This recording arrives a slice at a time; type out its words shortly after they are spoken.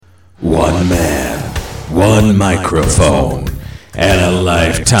One man, one microphone, and a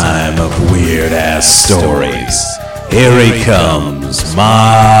lifetime of weird-ass stories. Here he comes,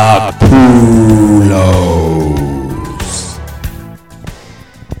 Mark Poulos.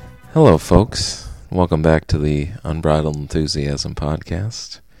 Hello, folks. Welcome back to the Unbridled Enthusiasm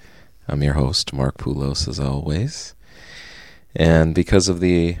podcast. I'm your host, Mark Poulos, as always. And because of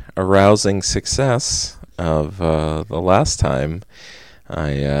the arousing success of the last time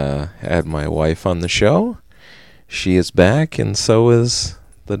I had my wife on the show, she is back, and so is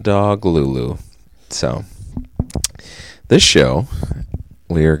the dog Lulu. So, this show,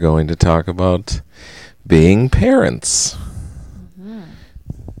 we are going to talk about being parents. Mm-hmm.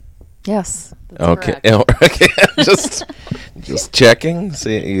 Yes. Okay. Okay. just checking.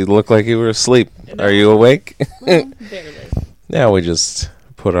 See, you look like you were asleep. Are you awake? Barely. Yeah, we just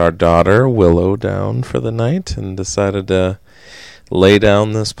put our daughter Willow down for the night and decided to lay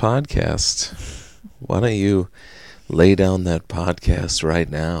down this podcast. Why don't you lay down that podcast right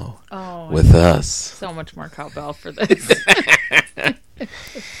now with us? So much more cowbell for this.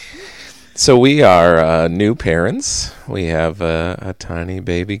 So we are new parents. We have a tiny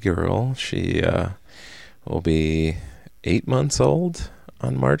baby girl. She will be 8 months old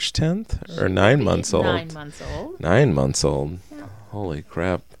on March 10th, or 9 months old. 9 months old. 9 months old. Yeah. Holy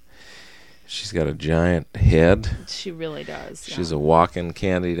crap. She's got a giant head. She really does. Yeah. She's a walking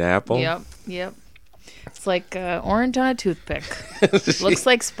candied apple. Yep. It's like orange on a toothpick. Looks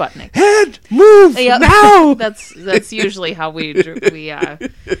like Sputnik. Head, move now. That's usually how we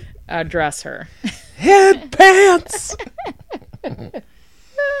dress her. Head, pants.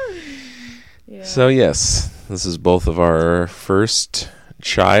 Yeah. So yes, this is both of our first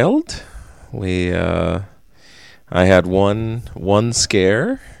child. I had one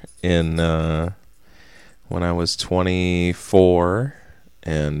scare in when I was 24,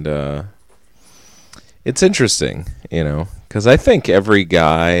 and it's interesting, because I think every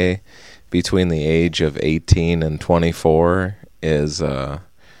guy between the age of 18 and 24 is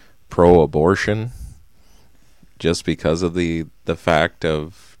pro-abortion, just because of the fact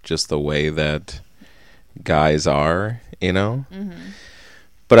of just the way that guys are, Mm-hmm.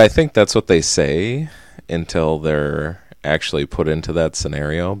 But I think that's what they say until they're actually put into that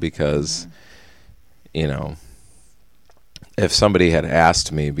scenario, because, if somebody had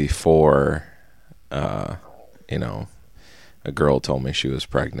asked me before, a girl told me she was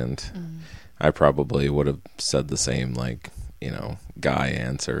pregnant, I probably would have said the same, guy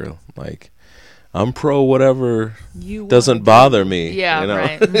answer, I'm pro whatever doesn't bother me. Yeah,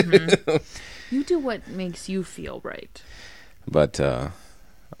 right. Mm-hmm. You do what makes you feel right. But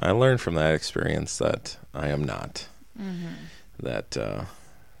I learned from that experience that I am not. Mm-hmm.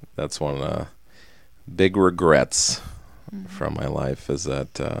 That's one of the big regrets from my life, is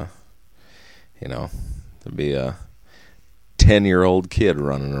that, there'd be a 10-year-old kid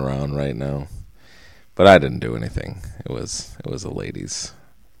running around right now. But I didn't do anything. It was a lady's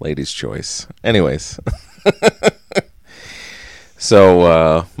choice. Anyways.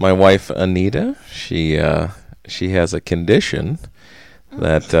 So my wife Anita, she has a condition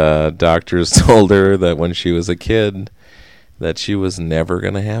that doctors told her that when she was a kid that she was never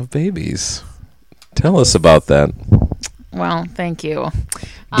going to have babies. Tell us about that. Well, thank you.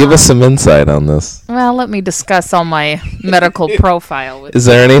 Give us some insight on this. Well, let me discuss all my medical profile with Is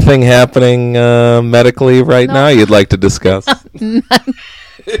there anything happening medically right now you'd like to discuss?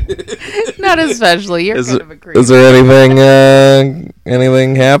 Not especially. You're kind of a creep. Is there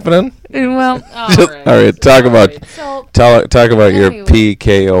anything happening? Well, all right. Talk about your Anyway.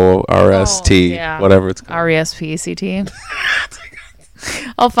 PKORST, whatever it's called. RESPECT.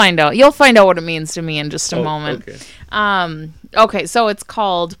 I'll find out. You'll find out what it means to me in just a moment. Okay. Okay, so it's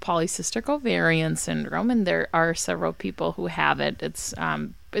called polycystic ovarian syndrome, and there are several people who have it. It's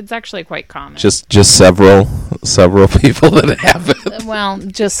actually quite common. Just several people that have it. Well,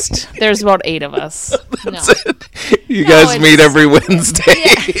 there's about 8 of us. That's it. You guys meet every Wednesday.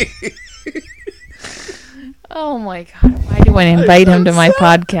 Yeah. Oh my God! Why do I invite him to my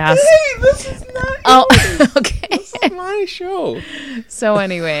podcast? Hey, this is not. Okay. This is my show. So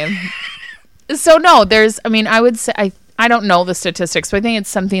anyway, no, I would say I don't know the statistics, but I think it's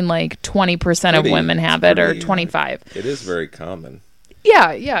something like 20% of women have it, or 25. It is very common.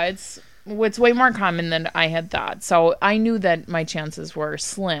 Yeah, it's way more common than I had thought. So I knew that my chances were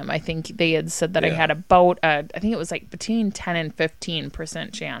slim. I think they had said that I had about, I think it was like between 10 and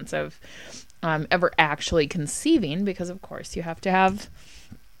 15% chance of ever actually conceiving, because of course you have to have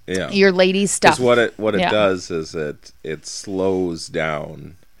your lady stuff. Because what it does is it slows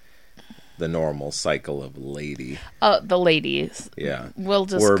down the normal cycle of lady. The ladies. Yeah. We'll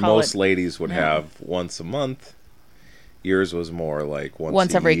just where call most it, ladies would have once a month. Yours was more like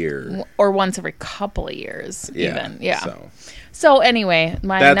once every year. or once every couple of years, even. Yeah. So anyway,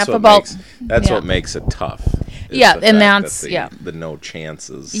 that's what makes it tough. Yeah, and that's the no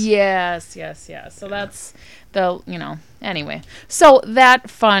chances. Yes. So that's anyway. So that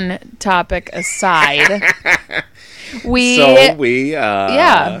fun topic aside, we didn't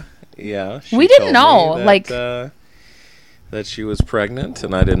know that she was pregnant,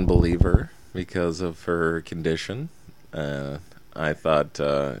 and I didn't believe her because of her condition. I thought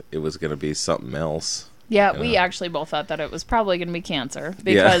it was going to be something else. Yeah, we actually both thought that it was probably going to be cancer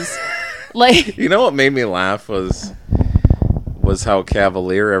because, like, what made me laugh was how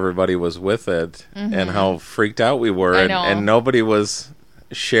cavalier everybody was with it, and how freaked out we were, and nobody was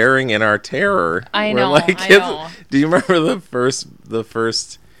sharing in our terror. I know. Do you remember the first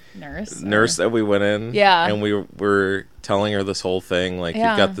nurse that we went in? Yeah, and we were telling her this whole thing, like, you've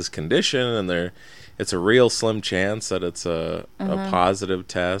got this condition, and it's a real slim chance that it's a positive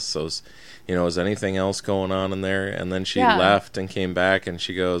test. So, is anything else going on in there? And then she left and came back, and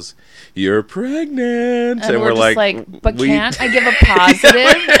she goes, "You're pregnant." And we're like, but can't I give a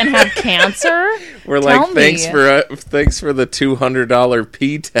positive and have cancer? We're thanks for the $200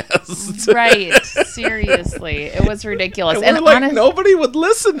 P test. Right. Seriously. It was ridiculous. And nobody would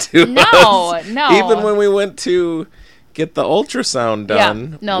listen to us. No. Even when we went to get the ultrasound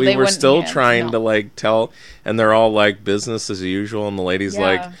done, we were still trying to tell, and they're all like business as usual, and the lady's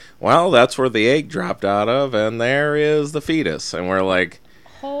like, well, that's where the egg dropped out of, and there is the fetus, and we're like,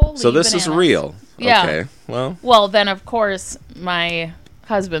 holy so this bananas. Is real. Yeah. Okay, well then of course my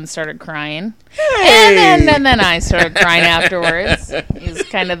husband started crying. Hey! And then I started crying afterwards.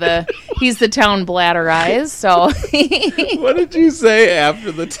 He's the town bladder eyes, so What did you say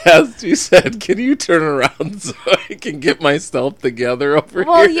after the test? You said, "Can you turn around so I can get myself together over here?"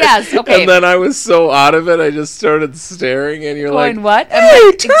 Well, yes, okay. And then I was so out of it, I just started staring, and you're going, like, "What?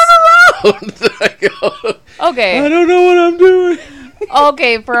 Hey, turn around!" I go, okay. I don't know what I'm doing.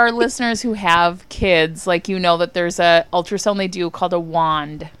 Okay, for our listeners who have kids, that there's a ultrasound they do called a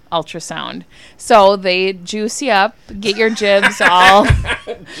wand ultrasound. So they juice you up, get your jibs all.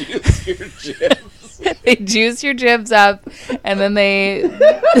 Juice your jibs. They juice your jibs up, and then they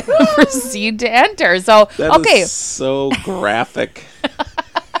proceed to enter. So that is so graphic.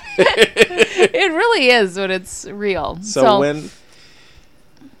 It really is when it's real. So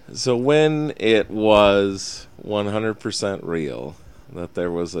when it was 100% real that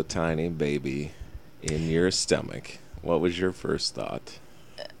there was a tiny baby in your stomach, what was your first thought?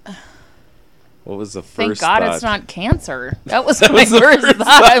 What was the first thought? Thank God it's not cancer. That was my first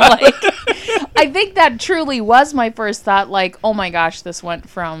thought. I think that truly was my first thought. Like, oh my gosh, this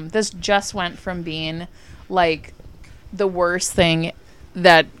just went from being like the worst thing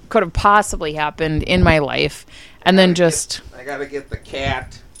that could have possibly happened in my life, and then I gotta get the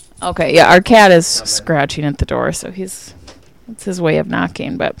cat. Okay, yeah, our cat is scratching at the door, so it's his way of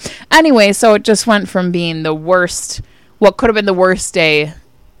knocking. But anyway, so it just went from being the worst, what could have been the worst day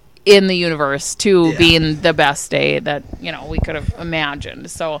in the universe, to being the best day that, we could have imagined.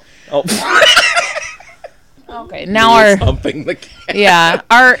 So, okay, now our humping the cat. Yeah,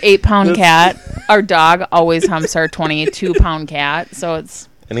 our 8-pound cat, our dog always humps our 22-pound cat. So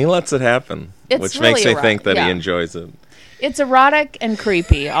and he lets it happen, which really makes me think that he enjoys it. It's erotic and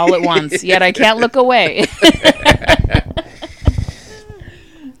creepy all at once, yet I can't look away.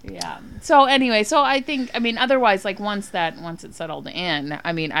 Yeah. So anyway, I think, otherwise, once it settled in,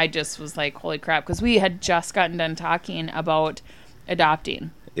 I just was like, holy crap, because we had just gotten done talking about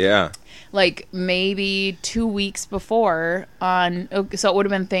adopting. Yeah. Maybe 2 weeks before so it would have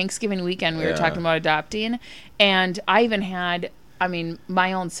been Thanksgiving weekend we were talking about adopting, and I even had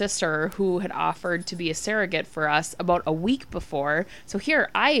my own sister who had offered to be a surrogate for us about a week before. So here,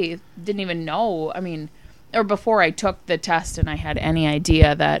 I didn't even know, or before I took the test and I had any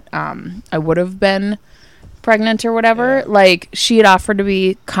idea that I would have been pregnant or whatever. Yeah. She had offered to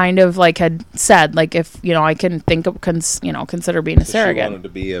be had said, if, I can think of, consider being a surrogate. She wanted to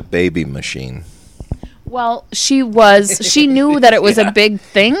be a baby machine. Well, she knew that it was a big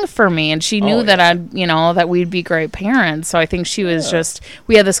thing for me, and she knew that that we'd be great parents. So I think she was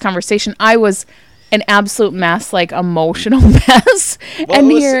we had this conversation. I was an absolute mess, emotional mess. Well,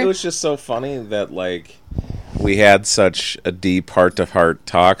 and it was just so funny that we had such a deep heart-to-heart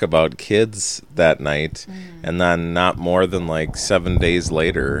talk about kids that night, and then not more than 7 days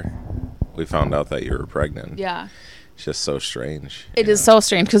later, we found out that you were pregnant. Yeah. It's just so strange. It is so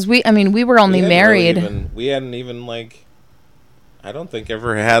strange because we were only married. We hadn't even I don't think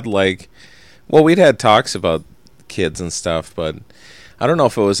ever had like, well, we'd had talks about kids and stuff, but I don't know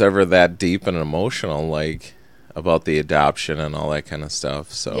if it was ever that deep and emotional, like about the adoption and all that kind of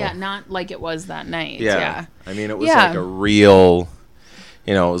stuff. So Yeah, not like it was that night. yeah. Yeah. I mean, it was like a real,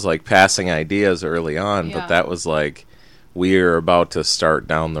 it was like passing ideas early on, Yeah. but that was like, we're about to start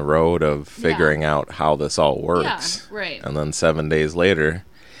down the road of figuring out how this all works. Yeah, right. And then 7 days later,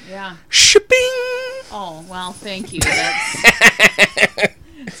 Yeah. shipping! Oh, well, thank you. That's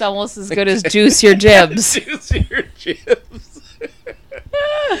it's almost as good as Juice Your Jibs. Juice your jibs.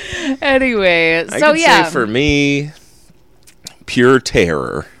 Anyway, I so could yeah. say for me, pure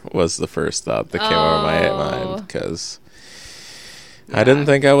terror was the first thought that came out of my mind, because I didn't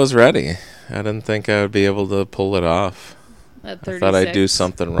think I was ready. I didn't think I would be able to pull it off. At I thought I'd do 36.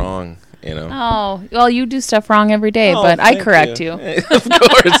 something wrong, Oh, well, you do stuff wrong every day, Oh, but I thank correct you. Of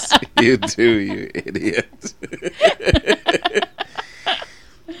course you do, you idiot.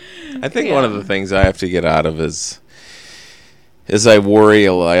 I think one of the things I have to get out of is I worry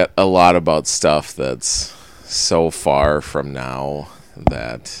a lot about stuff that's so far from now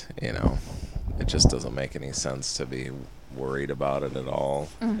that, it just doesn't make any sense to be worried about it at all.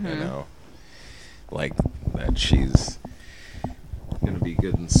 Like that she's going to be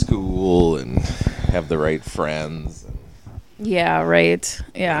good in school and have the right friends and Yeah, right.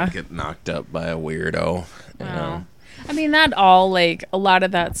 Yeah. not get knocked up by a weirdo. You know? Wow. I mean, that all, like, a lot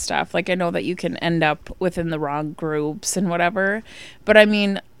of that stuff, like, I know that you can end up within the wrong groups and whatever. But, I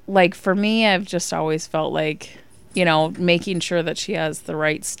mean, like, for me, I've just always felt like, making sure that she has the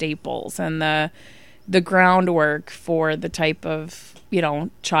right staples and the groundwork for the type of,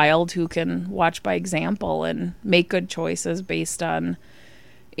 child who can watch by example and make good choices based on,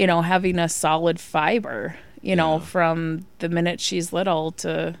 having a solid fiber, from the minute she's little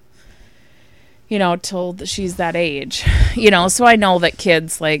to till she's that age, so I know that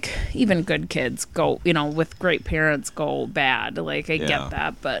kids, like, even good kids go, with great parents go bad. Like, I get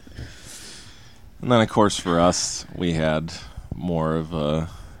that, but. And then, of course, for us, we had more of a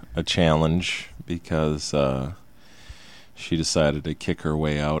challenge because she decided to kick her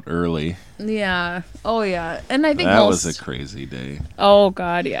way out early. Yeah. Oh, yeah. And I think that was a crazy day. Oh,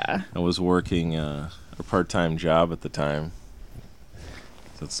 God, yeah. I was working a part-time job at the time.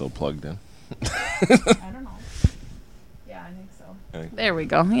 Is that still plugged in? I don't know. Yeah, I think so. There we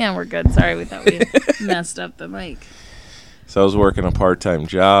go. Yeah, we're good. Sorry, we thought we messed up the mic. So I was working a part-time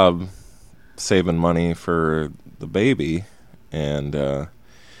job, saving money for the baby, and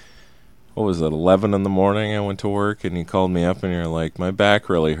what was it, 11 in the morning I went to work, and you called me up, and you're like, my back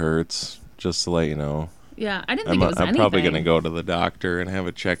really hurts, just to let you know. Yeah, I didn't think it was I'm anything. probably going to go to the doctor and have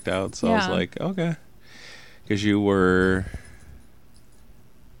it checked out, so I was like, okay. Because you were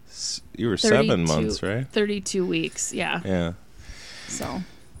 7 months, right? 32 weeks, yeah. Yeah. So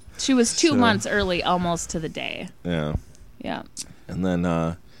she was 2 months early, almost to the day. Yeah. Yeah. And then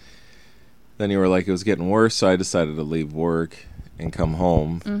you were like, it was getting worse, so I decided to leave work and come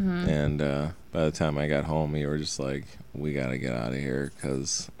home. Mm-hmm. And by the time I got home, you were just like, we got to get out of here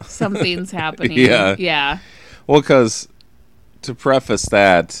because something's happening. Yeah. Yeah. Well, because to preface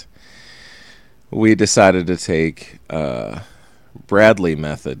that, we decided to take Bradley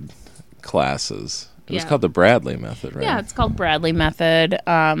method classes. It was called the Bradley method, right? Yeah, it's called Bradley method.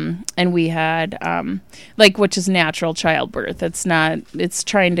 And we had, which is natural childbirth. It's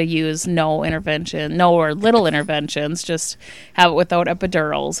trying to use no or little interventions, just have it without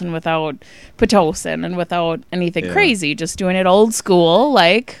epidurals and without Pitocin and without anything crazy, just doing it old school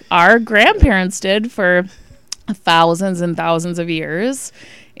like our grandparents did for thousands and thousands of years.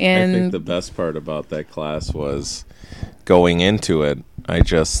 And I think the best part about that class was going into it, I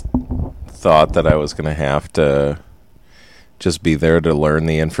just thought that I was going to have to just be there to learn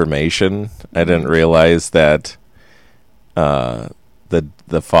the information. I didn't realize that the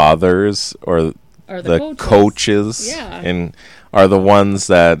fathers or the coaches and are the ones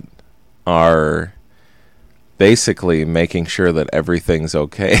that are basically making sure that everything's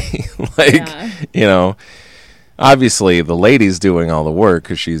okay. Obviously the lady's doing all the work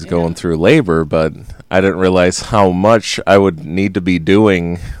because she's going through labor, but I didn't realize how much I would need to be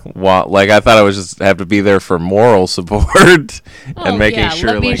doing. I thought I would just have to be there for moral support and making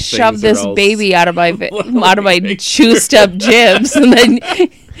sure. Let me shove this baby out of my chewed up jibs, and then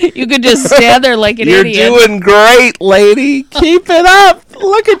you could just stand there like an idiot. You're doing great, lady. Keep it up.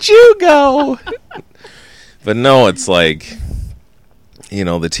 Look at you go. But no, it's like,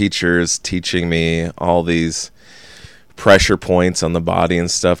 the teacher's teaching me all these pressure points on the body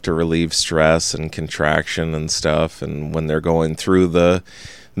and stuff to relieve stress and contraction and stuff, and when they're going through the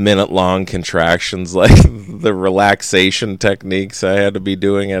minute-long contractions, like the relaxation techniques I had to be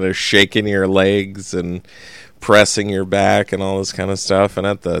doing out of shaking your legs and pressing your back and all this kind of stuff. And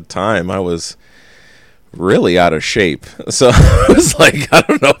at the time, I was really out of shape. So I was like, I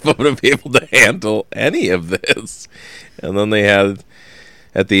don't know if I'm going to be able to handle any of this. And then they had,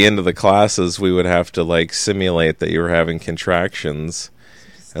 at the end of the classes, we would have to like simulate that you were having contractions.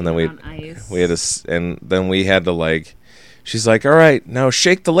 And then we had to, and then we had to like, she's like, all right, now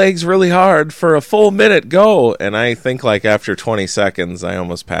shake the legs really hard for a full minute, go. And I think like after 20 seconds, I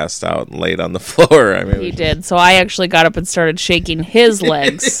almost passed out and laid on the floor. I mean, he did. So I actually got up and started shaking his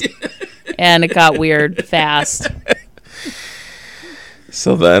legs, and it got weird fast.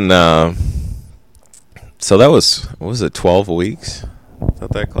 So then, so that was, what was it, 12 weeks?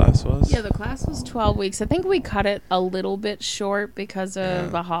 That class was? Yeah, the class was 12 weeks. I think we cut it a little bit short because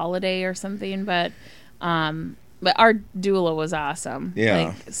of a holiday or something, but our doula was awesome. Yeah.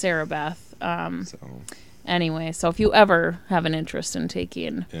 Like Sarah Beth. Anyway, so if you ever have an interest in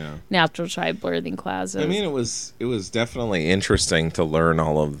taking natural childbirthing classes. I mean, it was definitely interesting to learn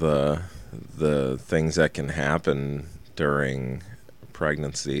all of the things that can happen during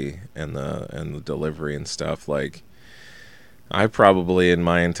pregnancy and the delivery and stuff. Like, I probably in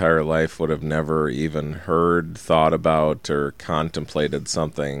my entire life would have never even heard, thought about, or contemplated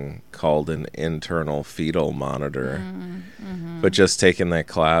something called an internal fetal monitor. Mm-hmm. But just taking that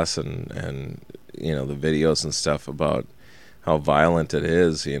class and you know, the videos and stuff about how violent it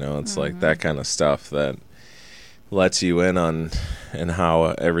is, you know, it's like that kind of stuff that lets you in on and how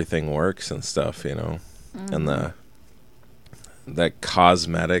everything works and stuff, you know. And the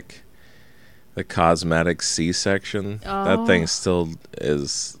cosmetic C-section, that thing still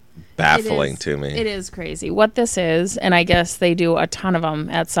is baffling to me. It is crazy. What this is, and I guess they do a ton of them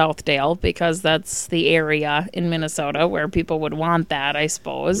at Southdale because that's the area in Minnesota where people would want that, I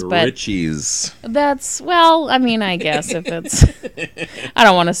suppose. But Richies. That's, well, I mean, I guess if it's, I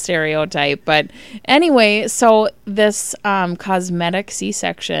don't want to stereotype, but anyway, so this cosmetic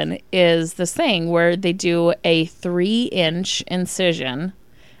C-section is this thing where they do a 3-inch incision.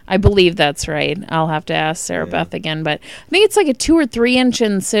 I believe that's right. I'll have to ask Sarah Beth again, but I think it's like a 2 or 3 inch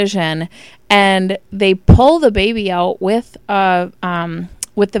incision, and they pull the baby out with the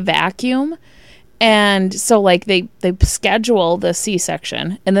vacuum, and so like they schedule the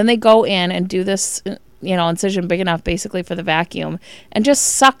C-section, and then they go in and do this, you know, incision big enough basically for the vacuum, and just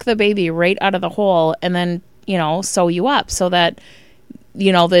suck the baby right out of the hole, and then, you know, sew you up so that,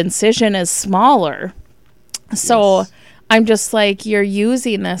 you know, the incision is smaller. So. Yes. I'm just like, you're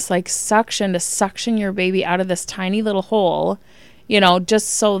using this like suction to suction your baby out of this tiny little hole, you know, just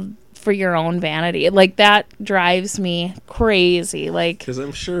so for your own vanity. Like, that drives me crazy. Like, because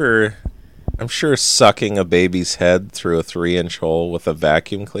I'm sure sucking a baby's head through a 3-inch hole with a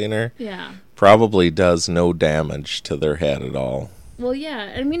vacuum cleaner probably does no damage to their head at all. Well,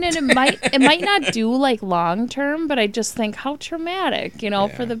 yeah. I mean, and it might not do like long term, but I just think how traumatic, you know,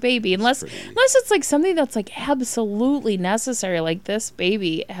 for the baby. Unless it's like something that's like absolutely necessary, like this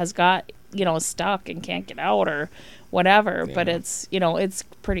baby has got, you know, stuck and can't get out or whatever. Yeah. But it's, you know, it's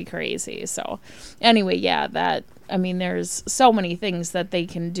pretty crazy. So anyway, that, I mean, there's so many things that they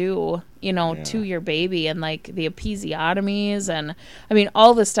can do, you know, to your baby, and like the episiotomies, and I mean,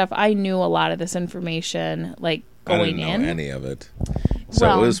 all this stuff. I knew a lot of this information, like, going in. I didn't know any of it.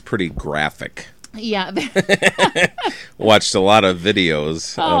 So it was pretty graphic. Yeah. Watched a lot of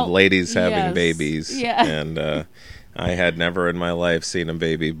videos of ladies having babies. Yeah. And I had never in my life seen a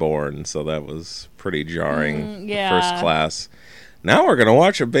baby born, so that was pretty jarring. First class. Now we're going to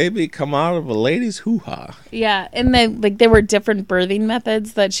watch a baby come out of a lady's hoo-ha. Yeah, and then like there were different birthing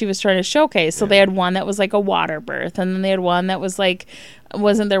methods that she was trying to showcase. So they had one that was like a water birth, and then they had one that was like,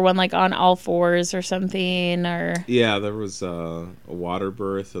 wasn't there one like on all fours or something? Or yeah, there was a water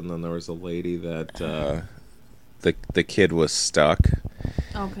birth, and then there was a lady that the kid was stuck.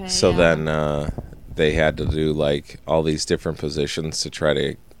 Okay. So then they had to do like all these different positions to try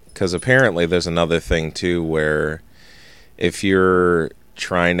to, because apparently there's another thing too where if you're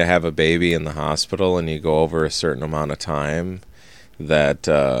trying to have a baby in the hospital and you go over a certain amount of time, that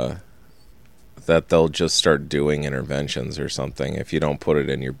they'll just start doing interventions or something if you don't put it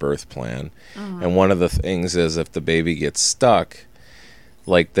in your birth plan. Uh-huh. And one of the things is if the baby gets stuck,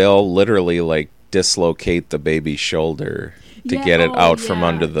 like they'll literally like dislocate the baby's shoulder to Yeah, get it oh, out from yeah.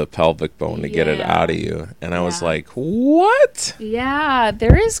 under the pelvic bone to get it Yeah. out of you. And I was Yeah. like, what? Yeah,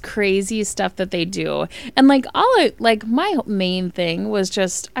 there is crazy stuff that they do. And like my main thing was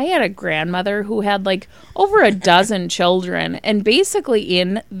just I had a grandmother who had like over a dozen children and basically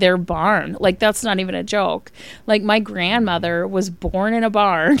in their barn. Like that's not even a joke. Like my grandmother was born in a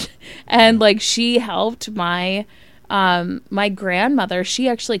barn and like she helped my grandmother, she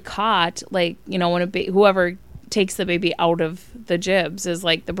actually caught like, you know, when whoever takes the baby out of the jibs is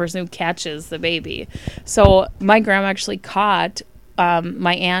like the person who catches the baby. So my grandma actually caught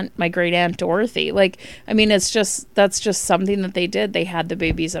my great aunt Dorothy. Like, I mean, that's just something that they did. They had the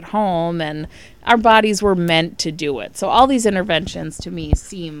babies at home and our bodies were meant to do it. So all these interventions to me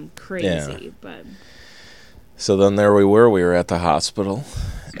seem crazy, Yeah. but So then there we were at the hospital,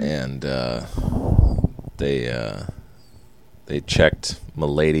 and they checked my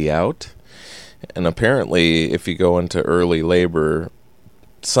lady out. And apparently, if you go into early labor,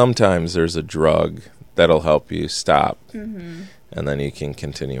 sometimes there's a drug that'll help you stop, and then you can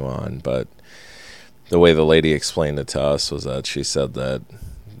continue on. But the way the lady explained it to us was that she said that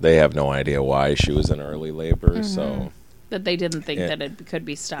they have no idea why she was in early labor, so... that they didn't think Yeah. that it could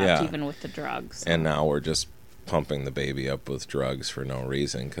be stopped Yeah. even with the drugs. And now we're just pumping the baby up with drugs for no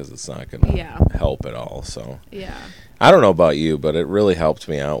reason because it's not going to Yeah. help at all. So Yeah. I don't know about you, but it really helped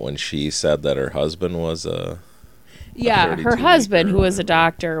me out when she said that her husband was a Yeah, her 32 husband, weeker. who was a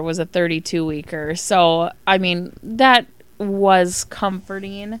doctor, was a 32-weeker. So, I mean, that was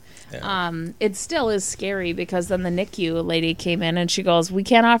comforting. Yeah. It still is scary because then the NICU lady came in and she goes, "We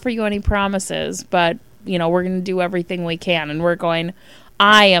can't offer you any promises, but, you know, we're going to do everything we can." And we're going,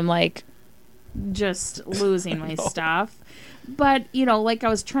 I am like just losing my stuff. But, you know, like I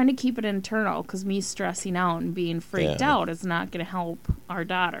was trying to keep it internal because me stressing out and being freaked Yeah. out is not going to help our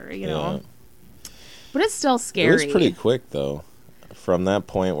daughter, you Yeah. know? But it's still It scary. was pretty quick, though. From that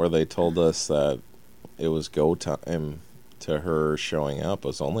point where they told us that it was go time to her showing up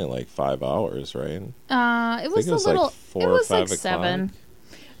was only like 5 hours, right? It was it a was like little. 4 It or was 5 like o'clock. 7.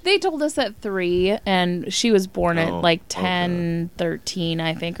 They told us at 3, and she was born at Oh, like okay. 10:13,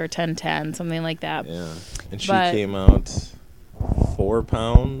 I think, or 10:10, something like that. Yeah. And she But- came out 4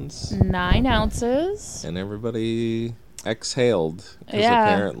 pounds, 9 ounces. and everybody exhaled. Because Yeah.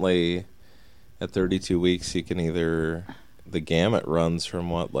 apparently at 32 weeks, you can either... The gamut runs from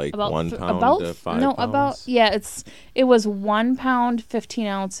what, like 1 pound to 5 pounds? It was 1 pound 15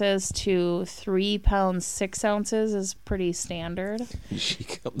 ounces to 3 pounds 6 ounces is pretty standard. She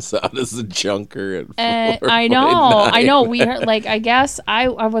comes out as a junker at 4. And I know. We heard, like, I guess I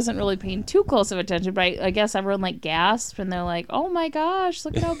wasn't really paying too close of attention, but I guess everyone like gasped and they're like, "Oh my gosh,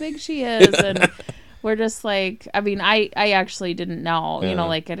 look at how big she is!" And we're just like, I mean, I actually didn't know, Yeah.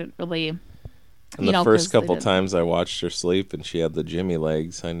 like I didn't really. And you the know, first 'cause they couple didn't- times I watched her sleep and she had the Jimmy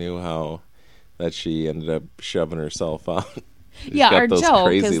legs, I knew how that she ended up shoving herself out. She's Yeah, got our those joke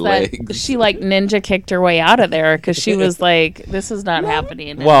crazy is legs. that she like ninja kicked her way out of there because she was like, "This is not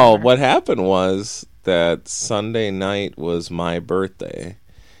happening." Well, anymore." what happened was that Sunday night was my birthday,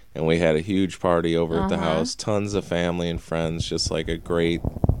 and we had a huge party over at the house. Tons of family and friends, just like a great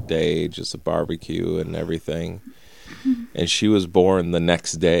day, just a barbecue and everything. And she was born the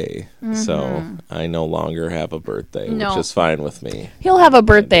next day, so I no longer have a birthday, No. which is fine with me. He'll have a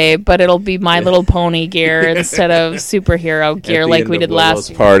birthday, but it'll be My Little Pony gear instead of superhero gear At the like end we of did Willow's last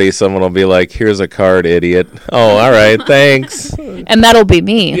year. party, someone will be like, "Here's a card, idiot." Oh, all right, thanks. And that'll be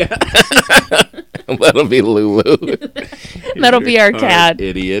me. That'll be Lulu. That'll be our cat.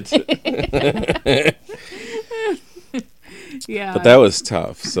 Idiot. Yeah. But that was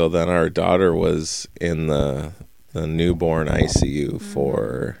tough. So then our daughter was in the newborn ICU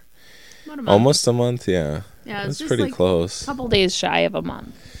for About a month. almost a month. Yeah, Yeah, that's just pretty like close. a couple days shy of a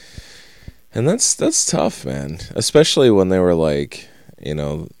month. And that's tough, man. Especially when they were like,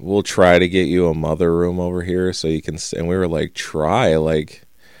 we'll try to get you a mother room over here so you can. And we were like, try, like,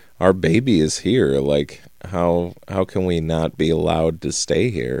 our baby is here. Like, how can we not be allowed to stay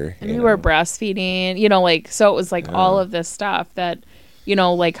here? And we were breastfeeding, so it was like all of this stuff that,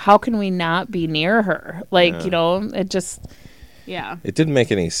 like how can we not be near her? Like, it just, yeah. It didn't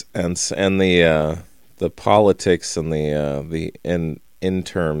make any sense, and the politics and the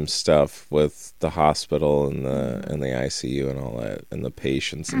interim stuff with the hospital and the ICU and all that, and the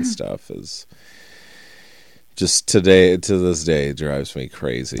patients and stuff is just to this day drives me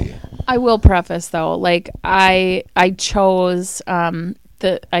crazy. I will preface though, like I chose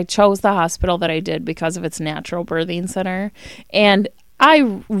the hospital that I did because of its natural birthing center, and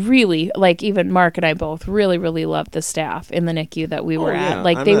I really, like, even Mark and I both really, really loved the staff in the NICU that we were at.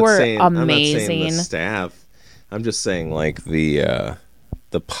 Like, they were amazing. I'm not saying the staff. I'm just saying, like, the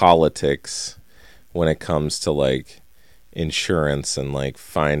politics when it comes to, like, insurance and, like,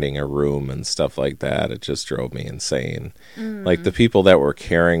 finding a room and stuff like that, it just drove me insane. Like, the people that were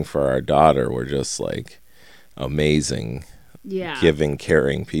caring for our daughter were just, like, amazing, giving,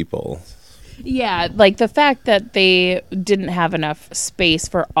 caring people. Yeah, like the fact that they didn't have enough space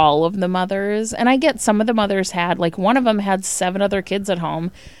for all of the mothers. And I get some of the mothers had, like, one of them had 7 other kids at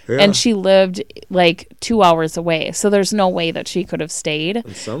home, and she lived, like, 2 hours away. So there's no way that she could have stayed.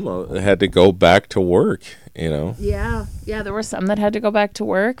 And some had to go back to work, you know. Yeah, there were some that had to go back to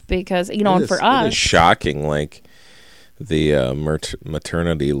work because, you know, and for us. It is shocking, like, the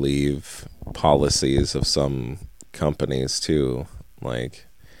maternity leave policies of some companies, too. Like,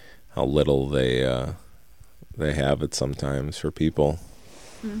 how little they have it sometimes for people.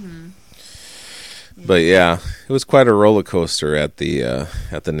 But yeah, it was quite a roller coaster at the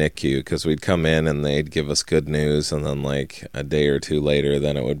NICU, because we'd come in and they'd give us good news, and then like a day or two later,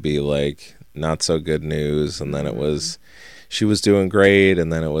 then it would be like not so good news, and then it was she was doing great,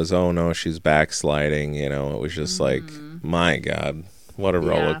 and then it was, oh no, she's backsliding. You know, it was just like, my God, what a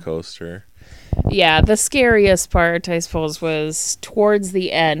roller coaster. Yeah, the scariest part, I suppose, was towards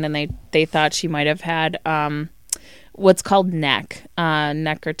the end, and they thought she might have had what's called necrotitis.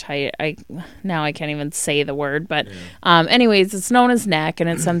 I can't even say the word, but anyways, it's known as neck, and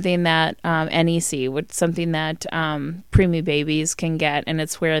it's something that NEC, which something that preemie babies can get, and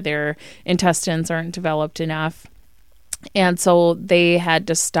it's where their intestines aren't developed enough, and so they had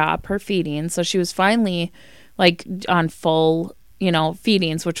to stop her feeding. So she was finally like on full, you know,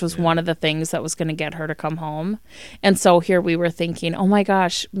 feedings, which was one of the things that was going to get her to come home. And so here we were thinking, oh my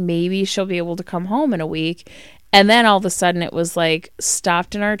gosh, maybe she'll be able to come home in a week. And then all of a sudden it was like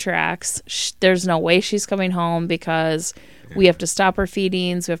stopped in our tracks. There's no way she's coming home because we have to stop her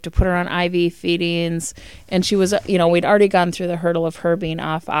feedings. We have to put her on IV feedings. And she was, you know, we'd already gone through the hurdle of her being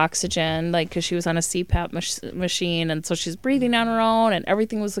off oxygen, like, because she was on a CPAP machine. And so she's breathing on her own and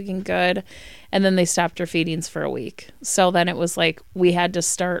everything was looking good. And then they stopped her feedings for a week. So then it was like we had to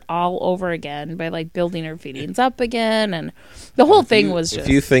start all over again by like building her feedings up again. And the whole thing was just...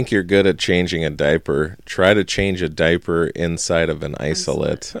 If you think you're good at changing a diaper, try to change a diaper inside of an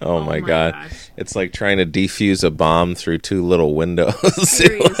isolate. Oh my God. Gosh. It's like trying to defuse a bomb through 2 little windows.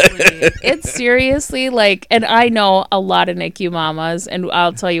 Seriously. It's seriously like, and I know a lot of NICU mamas, and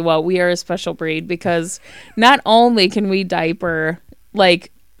I'll tell you what, we are a special breed because not only can we diaper,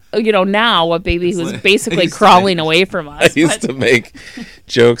 like, you know, now a baby who's basically crawling away from us. I used to make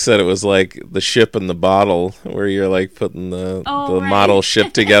jokes that it was like the ship in the bottle, where you're like putting the model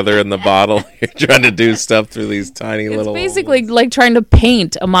ship together in the bottle. You're trying to do stuff through these tiny little... It's basically like trying to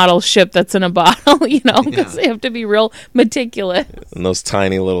paint a model ship that's in a bottle, you know, because they have to be real meticulous. And those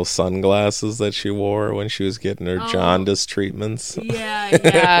tiny little sunglasses that she wore when she was getting her jaundice treatments.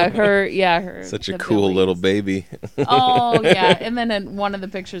 Her such a cool little baby. And then in one of the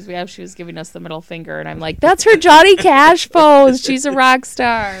pictures we have, she was giving us the middle finger, and I'm like, that's her Johnny Cash pose. She's a rock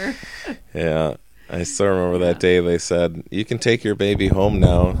star. Yeah, I still remember that day they said, you can take your baby home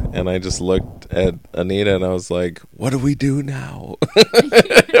now, and I just looked at Anita and I was like, what do we do now?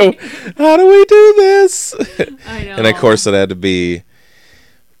 How do we do this? I know. And of course it had to be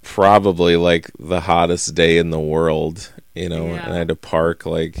probably like the hottest day in the world, you know, and I had to park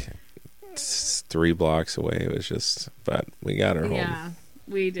like 3 blocks away. It was just, but we got her home. Yeah.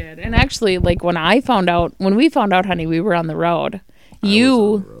 We did. And actually, like, when we found out, honey, we were on the road.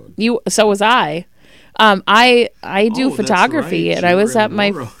 So was I. I do photography, right. And I was at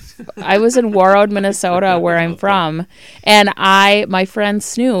I was in Warroad, Minnesota, where I'm from. And my friend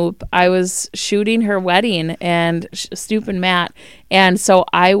Snoop, I was shooting her wedding, and Snoop and Matt. And so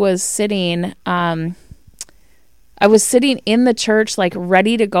I was sitting in the church, like,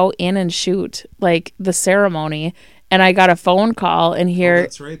 ready to go in and shoot, like, the ceremony. And I got a phone call, and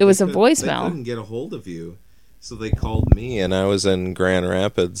it was a voicemail. They couldn't get a hold of you, so they called me, and I was in Grand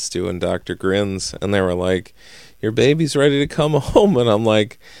Rapids doing Dr. Grins, and they were like, your baby's ready to come home. And I'm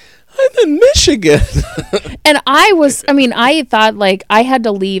like, I'm in Michigan. And I thought, like, I had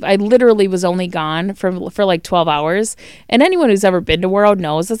to leave. I literally was only gone for like 12 hours. And anyone who's ever been to Warroad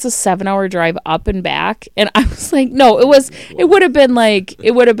knows it's a 7-hour drive up and back. And I was like, no, it would have been like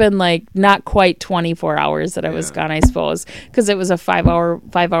not quite 24 hours that I was gone, I suppose, because it was a 5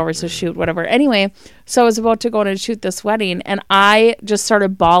 hours to shoot, whatever. Anyway, so I was about to go in and shoot this wedding, and I just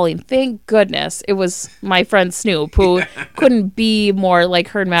started bawling. Thank goodness it was my friend Snoop, who couldn't be more, like,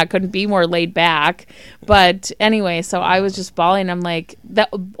 her and Matt couldn't be more laid back. But anyway, so I was just bawling. I'm like, the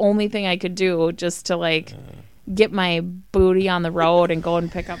only thing I could do just to, like, get my booty on the road and go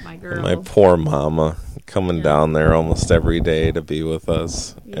and pick up my girl. My poor mama coming down there almost every day to be with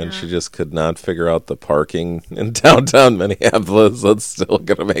us, and she just could not figure out the parking in downtown Minneapolis. That's still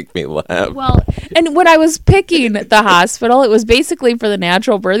gonna make me laugh. Well, and when I was picking the hospital, it was basically for the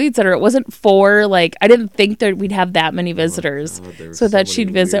natural birthing center. It wasn't for like, I didn't think that we'd have that many visitors, so that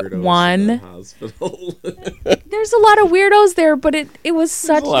she'd visit one. There's a lot of weirdos there, but it was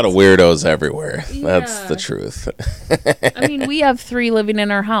such a lot of weirdos everywhere. That's the truth. I mean, we have 3 living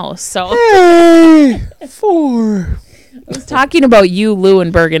in our house, so. Hey, 4. I was talking about you, Lou,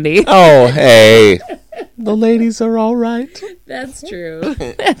 and Burgundy. Oh, hey. The ladies are all right. That's true.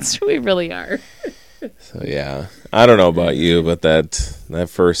 That's true. We really are. So, yeah. I don't know about you, but that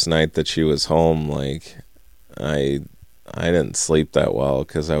first night that she was home, like, I didn't sleep that well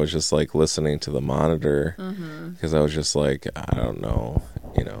because I was just, like, listening to the monitor. Because I was just like, I don't know,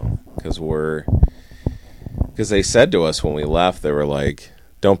 because they said to us when we left, they were like,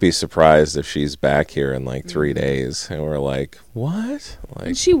 don't be surprised if she's back here in like 3 days. And we're like, what? Like,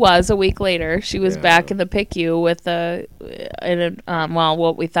 and she was a week later. She was back in the PICU with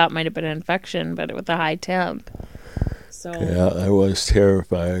what we thought might have been an infection, but with a high temp. So yeah, I was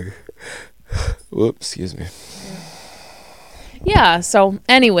terrified. Whoops, excuse me. Yeah. So,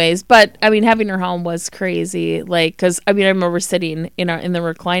 anyways, but I mean, having her home was crazy. Like, because I remember sitting in the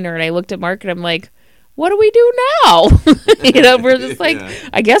recliner, and I looked at Mark, and I'm like, what do we do now? We're just like,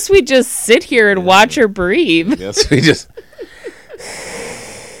 I guess we just sit here and watch her breathe. Yes, we just.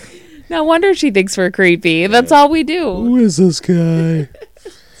 No wonder she thinks we're creepy. That's all we do. Who is this guy?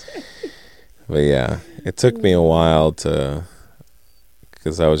 But yeah, it took me a while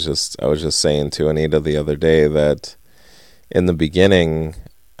because I was just saying to Anita the other day that in the beginning,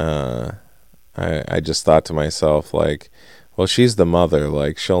 I just thought to myself, like, well, she's the mother,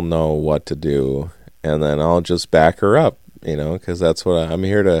 like, she'll know what to do. And then I'll just back her up, because that's what I'm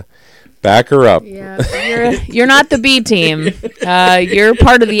here to back her up. Yeah, you're not the B team. You're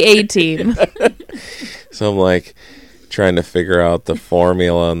part of the A team. So I'm like trying to figure out the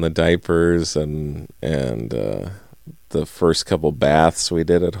formula and the diapers and the first couple baths we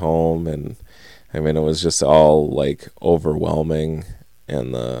did at home, and I mean it was just all like overwhelming,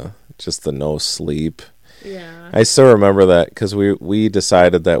 and the no sleep. Yeah, I still remember that because we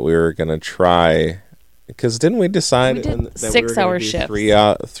decided that we were gonna try. Because didn't we decide that 6-hour shifts? 3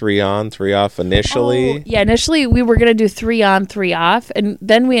 on, 3 off initially? Oh, yeah, initially we were going to do 3 on, 3 off, and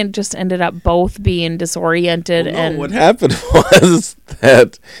then we just ended up both being disoriented. Well, no, what happened was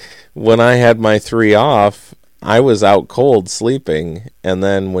that when I had my 3 off, I was out cold sleeping, and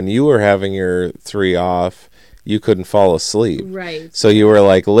then when you were having your 3 off, you couldn't fall asleep. Right. So you were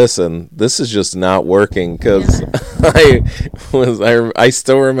like, listen, this is just not working, because I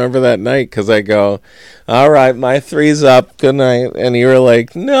still remember that night, because I go, all right, my 3's up, good night. And you were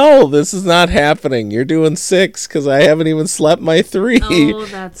like, no, this is not happening. You're doing 6, because I haven't even slept my 3. Oh,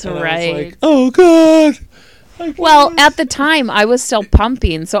 that's and right. I was like, oh, God. Well, at the time, I was still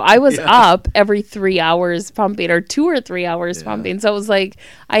pumping, so I was up every 3 hours pumping, or 2 or 3 hours pumping. So it was like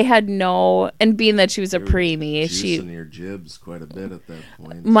I had and being that she was a preemie, juicing your jibs quite a bit at that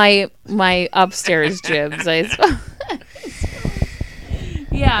point. My upstairs jibs, so it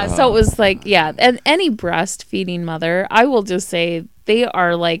was like, and any breastfeeding mother, I will just say they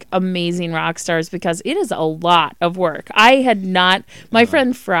are like amazing rock stars because it is a lot of work. I had not. My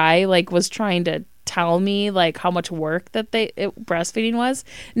friend Fry was trying to tell me like how much work that breastfeeding was.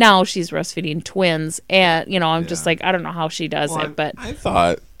 Now she's breastfeeding twins, and I'm just like, I don't know how she does it, but I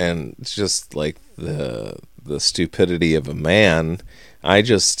thought, and it's just like the stupidity of a man, I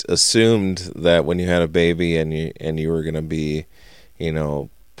just assumed that when you had a baby and you were going to be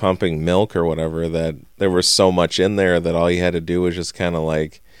pumping milk or whatever, that there was so much in there that all you had to do was just kind of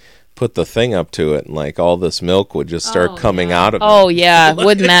like put the thing up to it, and like all this milk would just start coming out of it. Oh yeah,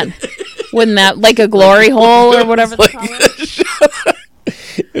 wouldn't that like a glory hole or whatever they call it?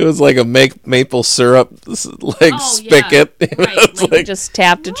 It was like a maple syrup spigot. Yeah. Right, like you just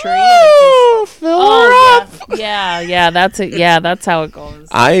tapped a tree. Fill her up. Yeah, that's it. Yeah, that's how it goes.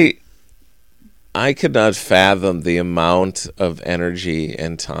 I could not fathom the amount of energy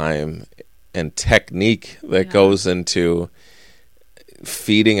and time and technique that goes into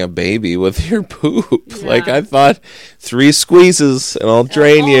feeding a baby with your poop. Yeah. Like, I thought 3 squeezes and I'll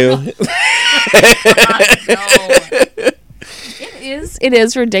drain you. No. It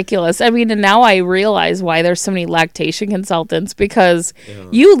is ridiculous. I mean, and now I realize why there's so many lactation consultants, because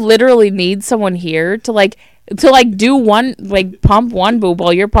you literally need someone here to to like do one, like pump one boob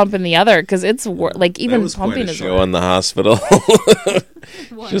while you're pumping the other, because it's like even pumping is show in the hospital.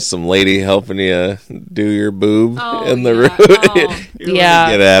 Just some lady helping you do your boob in the room.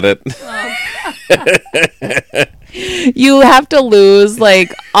 Get at it. You have to lose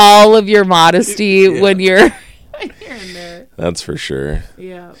like all of your modesty when you're in there. That's for sure.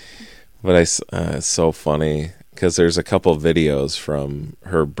 Yeah. But it's so funny because there's a couple videos from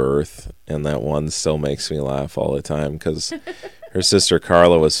her birth, and that one still makes me laugh all the time because her sister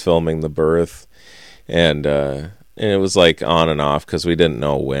Carla was filming the birth, and it was like on and off because we didn't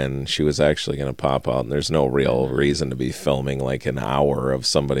know when she was actually going to pop out, and there's no real reason to be filming like an hour of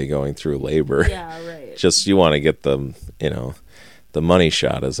somebody going through labor. Yeah, right. Just you want to get the, the money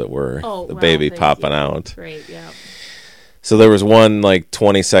shot, as it were, the baby popping out. Right, yeah. So there was one like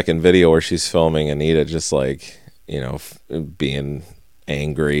 20-second video where she's filming Anita just like, being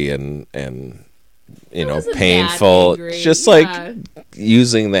angry and painful, just like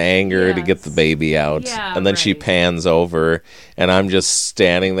using the anger to get the baby out. Yeah, and then she pans over, and I'm just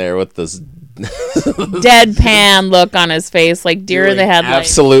standing there with this deadpan look on his face, like deer in the headlights.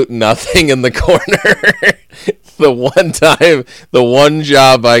 Absolute nothing in the corner. The one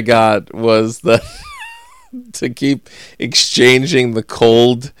job I got was to keep exchanging the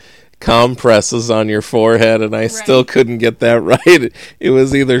cold compresses on your forehead, and I still couldn't get that right. It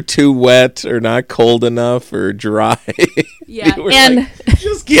was either too wet or not cold enough or dry. Yeah, and like,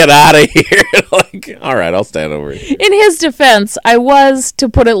 just get out of here. Like, all right, I'll stand over here. In his defense, I was, to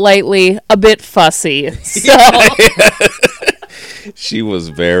put it lightly, a bit fussy. So she was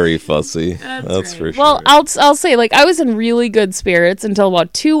very fussy. That's for sure. Well, I'll say, like, I was in really good spirits until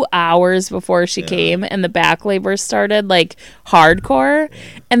about 2 hours before she came and the back labor started, like, hardcore.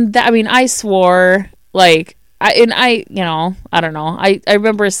 And I swore, like, I don't know. I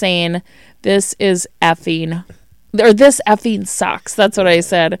remember saying, this effing sucks. That's what I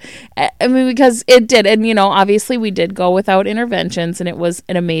said. I mean, because it did. And, obviously we did go without interventions, and it was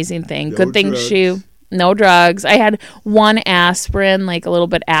an amazing thing. Good thing no drugs. I had one aspirin, like, a little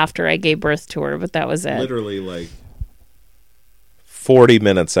bit after I gave birth to her, but that was it. Literally, like, 40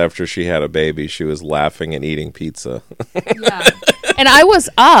 minutes after she had a baby, she was laughing and eating pizza. Yeah. And I was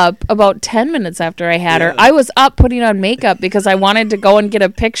up about 10 minutes after I had her. I was up putting on makeup because I wanted to go and get a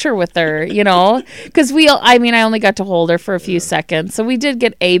picture with her, because I only got to hold her for a few seconds. So we did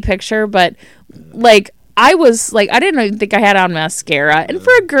get a picture, but like, I was like, I didn't even think I had on mascara. And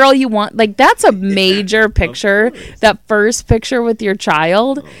for a girl, you want, like, that's a major picture, that first picture with your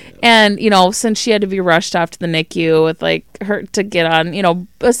child. And, since she had to be rushed off to the NICU with, like, her to get on, a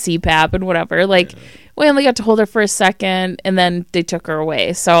CPAP and whatever, like, we only got to hold her for a second, and then they took her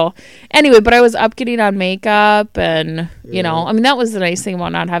away. So anyway, but I was up getting on makeup, and, that was the nice thing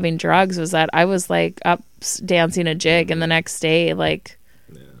about not having drugs, was that I was, like, up dancing a jig, and the next day, like,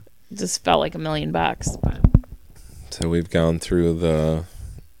 just felt like $1 million. But so we've gone through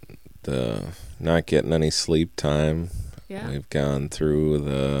the not getting any sleep time. Yeah. We've gone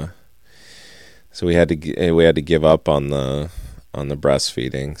through so we had to give up on the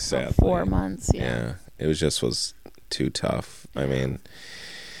breastfeeding. Sadly. 4 months. Yeah. It was too tough. I mean,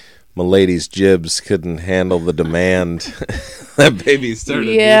 my lady's jibs couldn't handle the demand. That baby started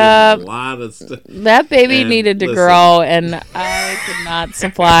needing a lot of stuff. That baby needed to grow, and I could not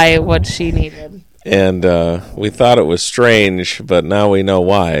supply what she needed. And we thought it was strange, but now we know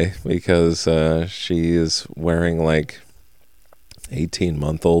why. Because she is wearing, like,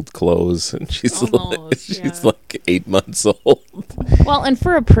 18-month-old clothes, and she's like 8 months old. Well, and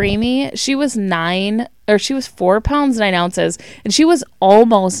for a preemie, she was 4 pounds 9 ounces, and she was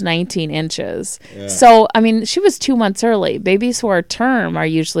almost 19 inches. Yeah. So she was 2 months early. Babies who are term are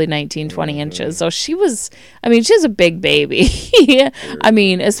usually 19, 20 inches. So she's a big baby.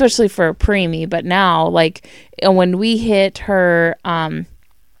 Especially for a preemie. But now, like, when we hit her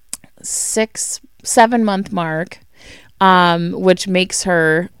 7-month mark, which makes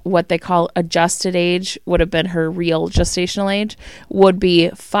her what they call adjusted age, would have been her real gestational age, would be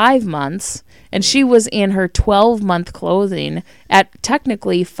 5 months. And she was in her 12-month clothing at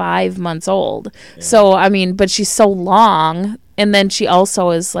technically 5 months old. Yeah. So, but she's so long. And then she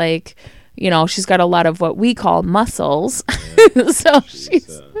also is like, she's got a lot of what we call muscles. Yeah. So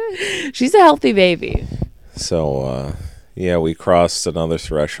she's a healthy baby. So, we crossed another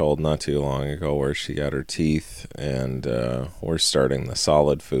threshold not too long ago where she got her teeth, and we're starting the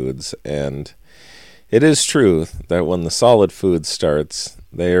solid foods. And it is true that when the solid food starts,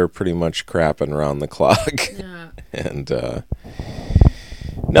 they are pretty much crapping around the clock. Yeah. And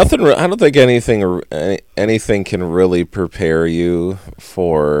nothing. I don't think anything can really prepare you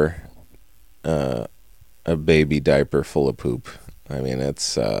for a baby diaper full of poop. I mean,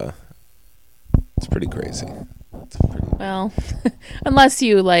 it's pretty crazy. Well, unless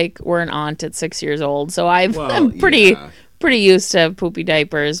you were an aunt at 6 years old, so I'm pretty used to poopy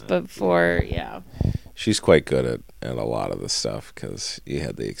diapers. But she's quite good at a lot of the stuff because you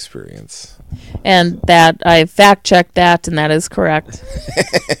had the experience. And that I fact checked that, and that is correct.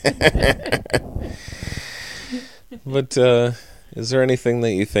 But is there anything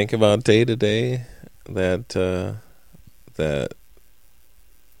that you think about day to day that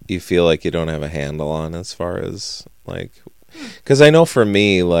you feel like you don't have a handle on, as far as because I know for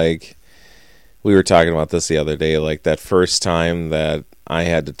me, we were talking about this the other day, that first time that I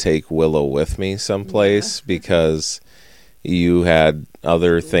had to take Willow with me someplace because you had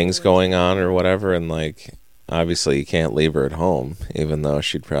other things going on or whatever, and obviously you can't leave her at home, even though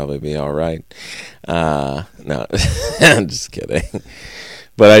she'd probably be all right. No, I'm just kidding.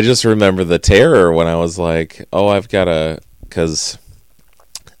 But I just remember the terror when I was like, oh, I've got to, because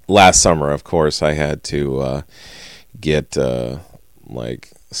last summer, of course, I had to get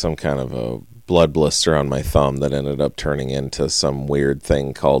some kind of a blood blister on my thumb that ended up turning into some weird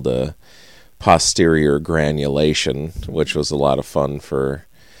thing called a posterior granulation, which was a lot of fun for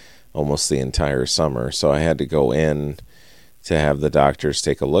almost the entire summer. So I had to go in to have the doctors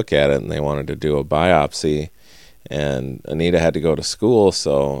take a look at it, and they wanted to do a biopsy, and Anita had to go to school,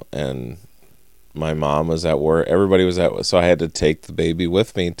 and my mom was at work, everybody was at work, so I had to take the baby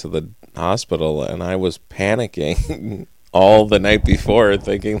with me to the hospital, and I was panicking all the night before,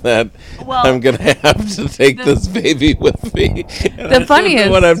 thinking that I'm going to have to take this baby with me. The funniest,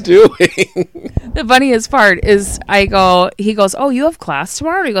 what I'm doing. The funniest part is he goes, oh, you have class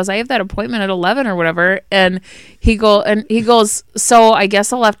tomorrow? And he goes, I have that appointment at 11 or whatever. And he goes, so I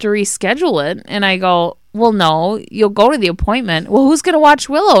guess I'll have to reschedule it. And I go, well, no, you'll go to the appointment. Well, who's going to watch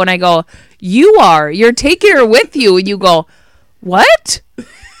Willow? And I go, you are. You're taking her with you. And you go, what?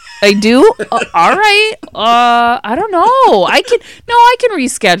 I do? All right. I don't know. I can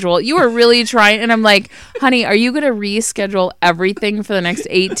reschedule. You were really trying. And I'm like, honey, are you going to reschedule everything for the next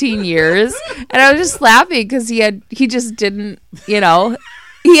 18 years? And I was just laughing because he just didn't, he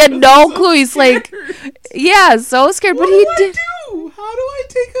had no clue. He's like, yeah, so scared. But he did. How do I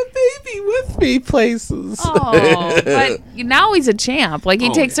take a baby with me places? Oh, but now he's a champ. He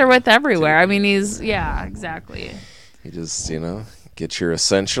takes her with everywhere. I mean, exactly. He just, get your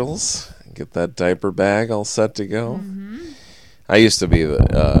essentials, get that diaper bag all set to go. Mm-hmm. I used to be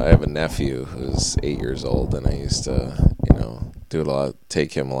I have a nephew who's 8 years old, and I used to,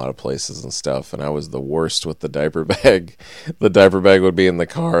 take him a lot of places and stuff, and I was the worst with the diaper bag. The diaper bag would be in the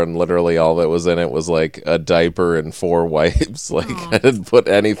car, and literally all that was in it was a diaper and 4 wipes. I didn't put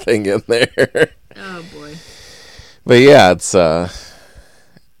anything in there. Oh boy. But yeah,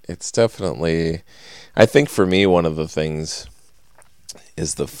 it's definitely, I think for me, one of the things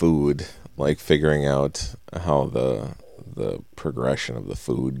is the food, figuring out how the progression of the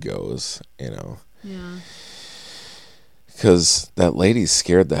food goes, Yeah. Because that lady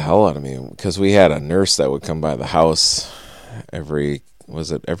scared the hell out of me, because we had a nurse that would come by the house every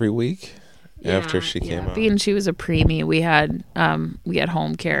week after she came out. Being she was a preemie, we had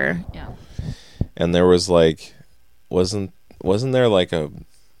home care. Yeah. And there was wasn't there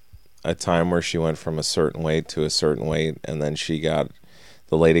a time where she went from a certain weight to a certain weight, and then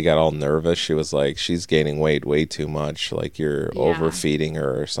the lady got all nervous. She was like, she's gaining weight way too much. You're overfeeding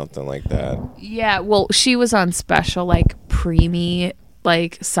her or something like that. Yeah, well, she was on special, preemie,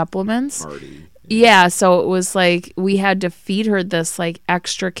 supplements. Party. Yeah, so it was we had to feed her this,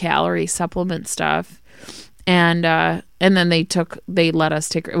 extra calorie supplement stuff. And then they let us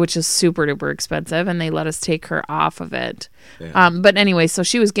take her, which is super duper expensive, and they let us take her off of it. Yeah. But anyway, so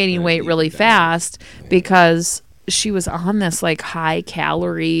she was gaining weight really fast because she was on this high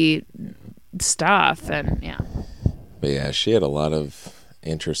calorie stuff, and yeah. But yeah, she had a lot of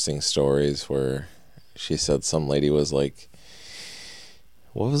interesting stories where she said some lady was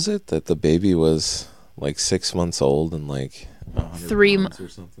what was it, that the baby was 6 months old and 3 months or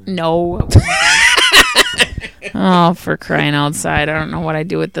something? No. Oh, for crying outside. I don't know what I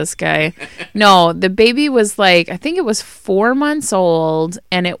do with this guy. No, the baby was I think it was 4 months old,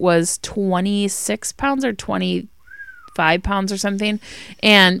 and it was 26 pounds or 25 pounds or something.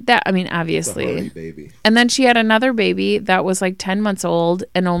 And that, I mean, obviously. Baby. And then she had another baby that was 10 months old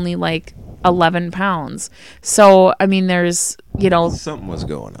and only 11 pounds. So, I mean, there's, something was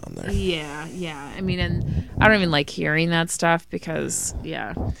going on there. Yeah. I mean, and I don't even like hearing that stuff because,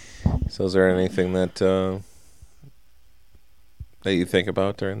 yeah. So is there anything that you think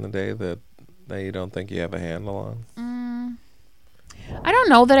about during the day that you don't think you have a handle on? I don't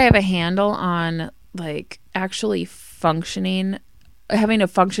know that I have a handle on like actually having a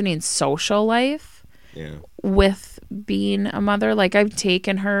functioning social life with being a mother. Like I've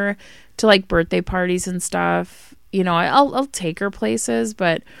taken her to like birthday parties and stuff. You know, I'll take her places,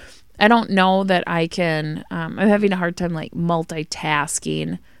 but I don't know that I can. I'm having a hard time like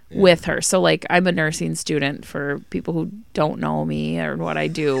multitasking with her. So like I'm a nursing student for people who don't know me or what I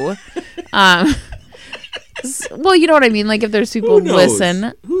do. Well, you know what I mean? Like if there's people who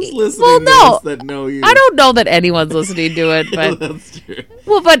listen. Who's listening to this that know you? I don't know that anyone's listening to it, but that's true.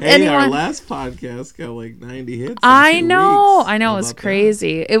 Well, but hey, anyone. Our last podcast got like 90 hits. I know, How it's about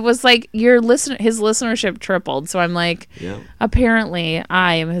crazy. that? It was like his listenership tripled. So I'm like, apparently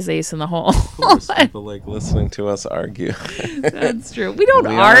I am his ace in the hole. Of course, people like listening to us argue. That's true. We don't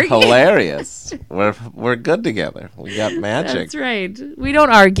we argue. Are hilarious. We're good together. We got magic. That's right. We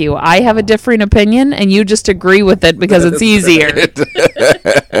don't argue. I have a differing opinion, and you just agree with it because it's easier.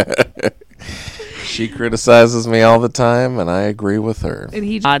 She criticizes me all the time, and I agree with her. And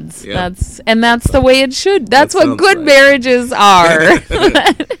he odds. Yep. That's the way it should. That's what good marriages are.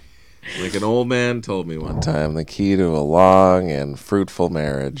 Like an old man told me one time, the key to a long and fruitful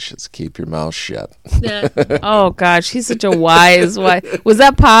marriage is keep your mouth shut. Oh gosh, he's such a wise wife. Was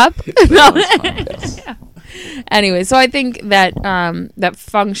that Pop? No. Pop, yes. Anyway, so I think that that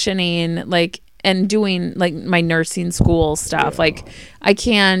functioning like and doing like my nursing school stuff, like I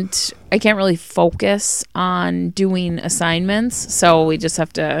can't really focus on doing assignments. So we just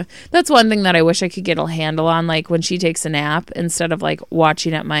have to, that's one thing that I wish I could get a handle on. Like when she takes a nap, instead of like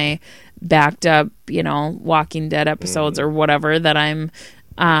watching at my backed up, Walking Dead episodes or whatever, that I'm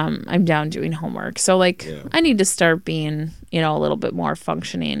down doing homework. So like I need to start being, a little bit more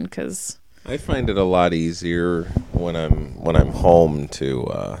functioning, because I find it a lot easier when I'm home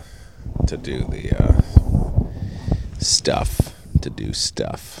to do the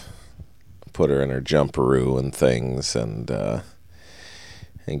stuff. Put her in her jumperoo and things, and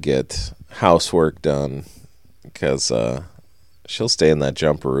get housework done, because she'll stay in that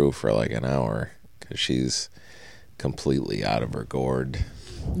jumperoo for like an hour because she's completely out of her gourd.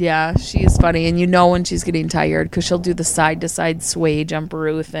 Yeah, she is funny, and when she's getting tired because she'll do the side-to-side sway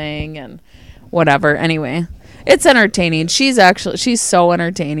jumperoo thing and whatever. Anyway, it's entertaining. She's so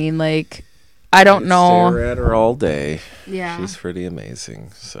entertaining. Like, I don't know. Stare at her all day. Yeah, she's pretty amazing.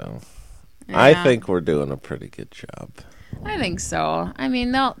 So, I think we're doing a pretty good job. I think so. I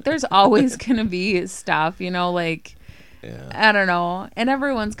mean, there's always gonna be stuff, like. Yeah. I don't know. And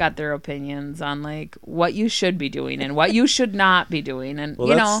everyone's got their opinions on like what you should be doing and what you should not be doing. And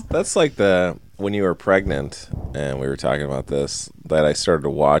that's like when you were pregnant, and we were talking about this, that I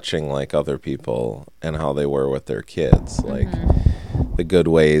started watching like other people and how they were with their kids, like the good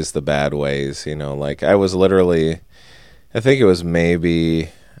ways, the bad ways, like I was literally, I think it was maybe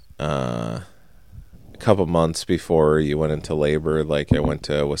a couple months before you went into labor. Like I went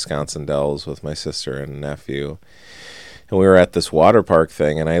to Wisconsin Dells with my sister and nephew. And we were at this water park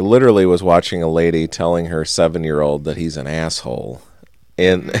thing, and I literally was watching a lady telling her 7-year-old that he's an asshole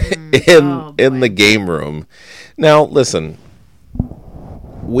in the game room. Now, listen,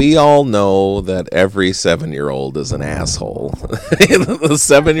 we all know that every 7-year-old is an asshole. The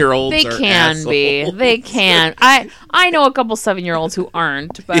 7-year-olds they can assholes. Be. They can. I know a couple 7-year-olds who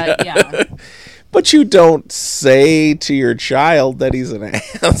aren't, but yeah. But you don't say to your child that he's an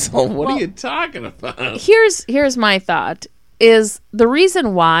asshole. What are you talking about? Here's my thought. Is the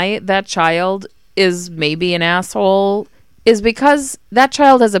reason why that child is maybe an asshole is because that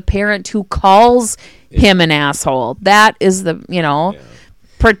child has a parent who calls him an asshole. That is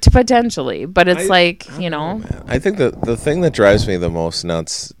potentially. But it's I think the thing that drives me the most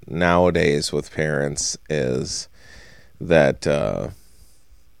nuts nowadays with parents is that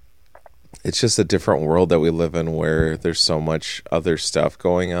it's just a different world that we live in, where there's so much other stuff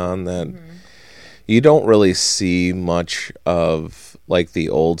going on that you don't really see much of, like the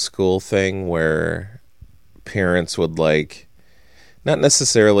old school thing where parents would like not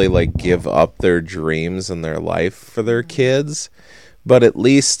necessarily like give up their dreams and their life for their kids, but at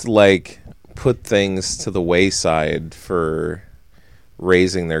least like put things to the wayside for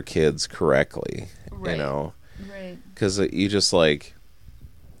raising their kids correctly, Right. Because you just like,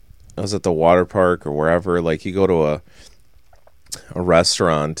 I was at the water park or wherever, like you go to a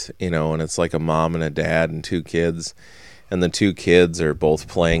restaurant, and it's like a mom and a dad and 2 kids, and the 2 kids are both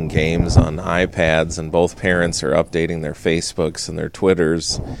playing games on iPads, and both parents are updating their Facebooks and their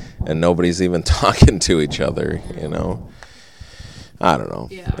Twitters, and nobody's even talking to each other, I don't know.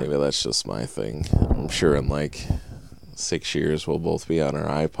 Yeah. Maybe that's just my thing. I'm sure in like 6 years we'll both be on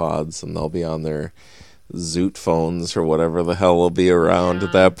our iPods, and they'll be on their Zoot phones or whatever the hell will be around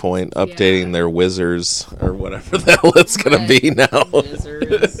at that point, updating their whizzers or whatever the hell it's going to be now.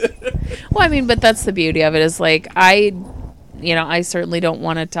 Well, I mean, but that's the beauty of it is like I certainly don't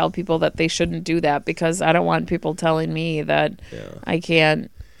want to tell people that they shouldn't do that because I don't want people telling me that I can't,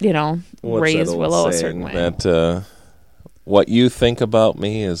 raise Willow a certain way. That what you think about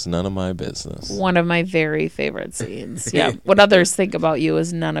me is none of my business. One of my very favorite scenes. Yeah. What others think about you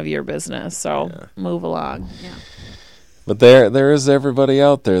is none of your business. So move along. Yeah. But there is everybody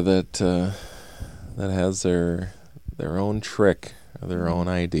out there that has their own trick, their own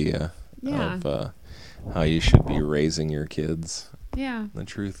idea of how you should be raising your kids. Yeah. The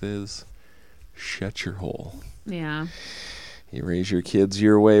truth is, shut your hole. Yeah. You raise your kids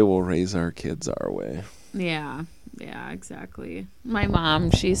your way, we'll raise our kids our way. Yeah. Yeah, exactly. My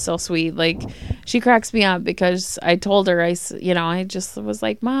mom, she's so sweet. Like, she cracks me up because I told her, I just was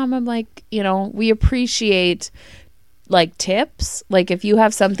like, Mom, I'm like, we appreciate like tips. Like if you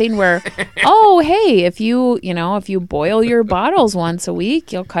have something where, oh, hey, if you boil your bottles once a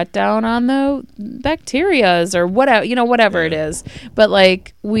week, you'll cut down on the bacterias or whatever it is. But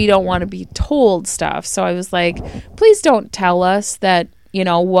like, we don't want to be told stuff. So I was like, please don't tell us that,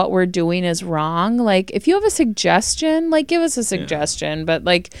 what we're doing is wrong. Like, if you have a suggestion, like, give us a suggestion. Yeah. But,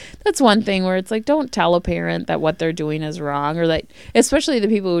 like, that's one thing where it's like, don't tell a parent that what they're doing is wrong. Or, like, especially the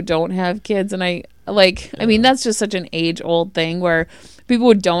people who don't have kids. And I mean, that's just such an age-old thing where people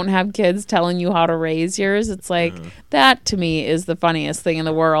who don't have kids telling you how to raise yours. It's like, that to me is the funniest thing in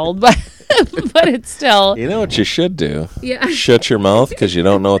the world. But it's still... You know what you should do? Yeah. Shut your mouth because you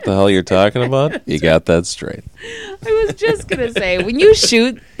don't know what the hell you're talking about. You got that straight. I was just going to say, when you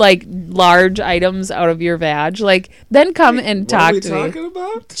shoot, like, large items out of your vag, like, then come and talk to me. What are we talking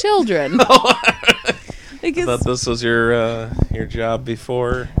about? Children. I thought this was your job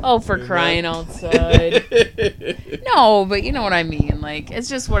before. Oh, for crying outside. No, but you know what I mean. Like, it's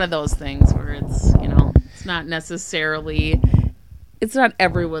just one of those things where it's, it's not necessarily... It's not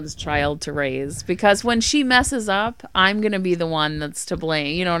everyone's child to raise because when she messes up, I'm going to be the one that's to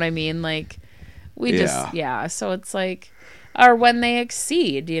blame. You know what I mean? Like, so it's like, or when they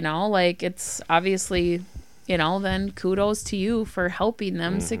exceed, like it's obviously, then kudos to you for helping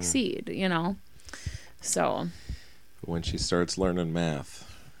them succeed, So. When she starts learning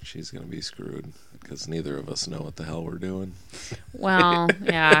math, she's going to be screwed because neither of us know what the hell we're doing. Well,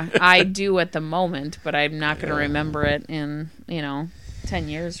 yeah, I do at the moment, but I'm not going to remember it in, 10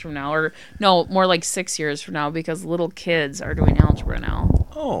 years from now. Or, no, more like 6 years from now because little kids are doing algebra now.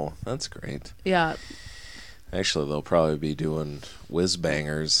 Oh, that's great. Yeah. Actually, they'll probably be doing whiz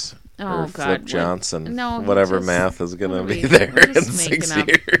bangers or God. Flip Johnson. No, whatever math is going to be there in 6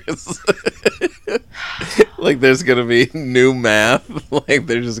 years. Like there's going to be new math. Like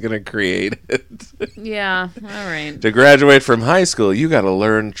they're just going to create it. Yeah, all right. To graduate from high school, you got to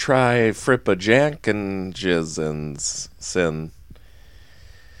learn Frippa Jack and Jizz and Sin.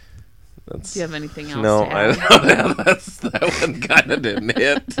 Do you have anything else no, to add? I don't. That one kind of didn't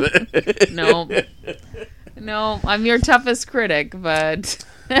hit. No, I'm your toughest critic, but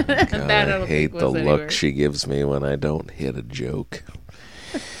God, I hate the look she gives me when I don't hit a joke.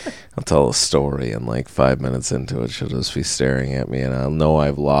 I'll tell a story, and like 5 minutes into it, she'll just be staring at me, and I'll know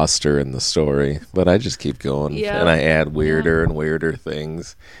I've lost her in the story. But I just keep going, and I add weirder and weirder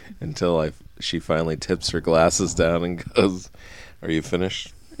things until she finally tips her glasses down and goes, "Are you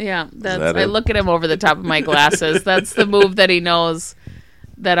finished?" Yeah, I look at him over the top of my glasses. That's the move that he knows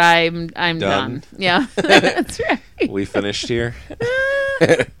that I'm done. Yeah, that's right. We finished here?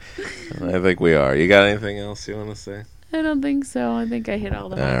 I think we are. You got anything else you want to say? I don't think so. I think I hit all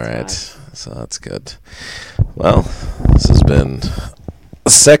the hot All right, spots. So that's good. Well, this has been a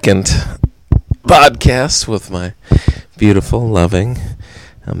second podcast with my beautiful, loving,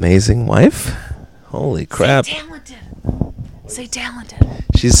 amazing wife. Holy crap. Say talented.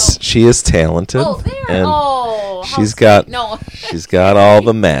 She is talented. Oh, there. And she's got all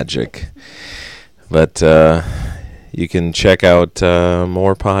the magic. But you can check out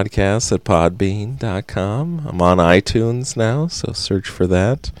more podcasts at podbean.com. I'm on iTunes now, so search for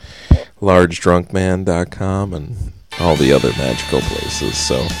that. largedrunkman.com and all the other magical places.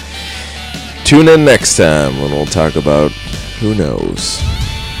 So tune in next time when we'll talk about who knows.